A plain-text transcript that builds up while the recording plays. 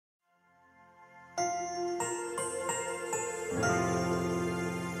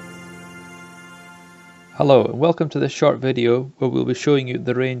Hello and welcome to this short video where we'll be showing you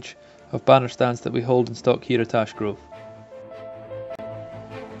the range of banner stands that we hold in stock here at Ashgrove.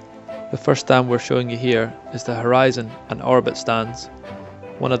 The first stand we're showing you here is the Horizon and Orbit stands.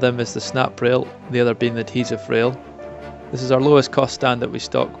 One of them is the snap rail, the other being the adhesive rail. This is our lowest cost stand that we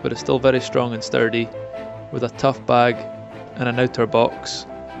stock, but it's still very strong and sturdy with a tough bag and an outer box.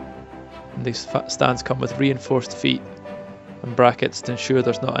 And these stands come with reinforced feet and brackets to ensure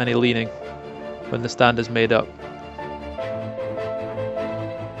there's not any leaning when the stand is made up.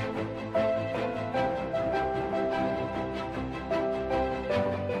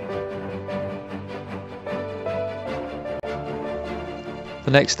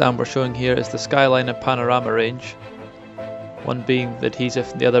 The next stand we're showing here is the SKYLINE and PANORAMA range, one being the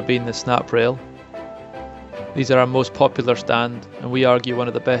adhesive and the other being the snap rail. These are our most popular stand and we argue one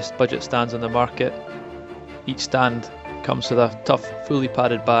of the best budget stands on the market. Each stand comes with a tough fully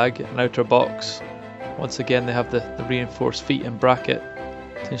padded bag and outer box. Once again they have the reinforced feet and bracket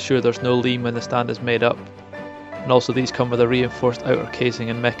to ensure there's no lean when the stand is made up, and also these come with a reinforced outer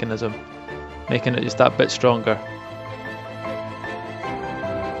casing and mechanism, making it just that bit stronger.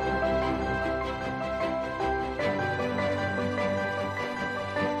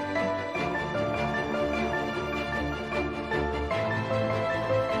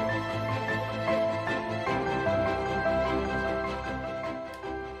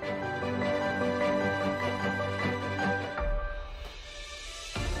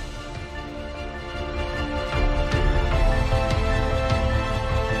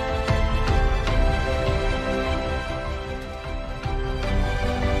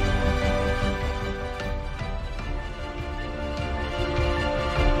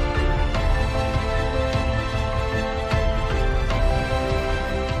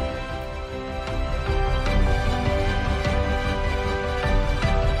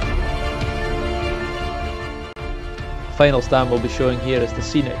 The final stand we'll be showing here is the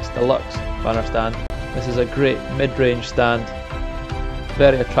SCENIC Deluxe banner stand. This is a great mid-range stand,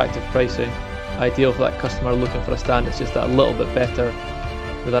 very attractive pricing, ideal for that customer looking for a stand that's just that little bit better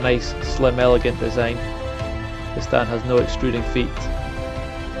with a nice slim elegant design. This stand has no extruding feet.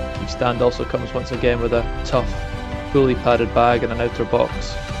 Each stand also comes once again with a tough fully padded bag and an outer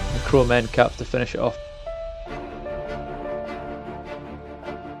box and chrome end caps to finish it off.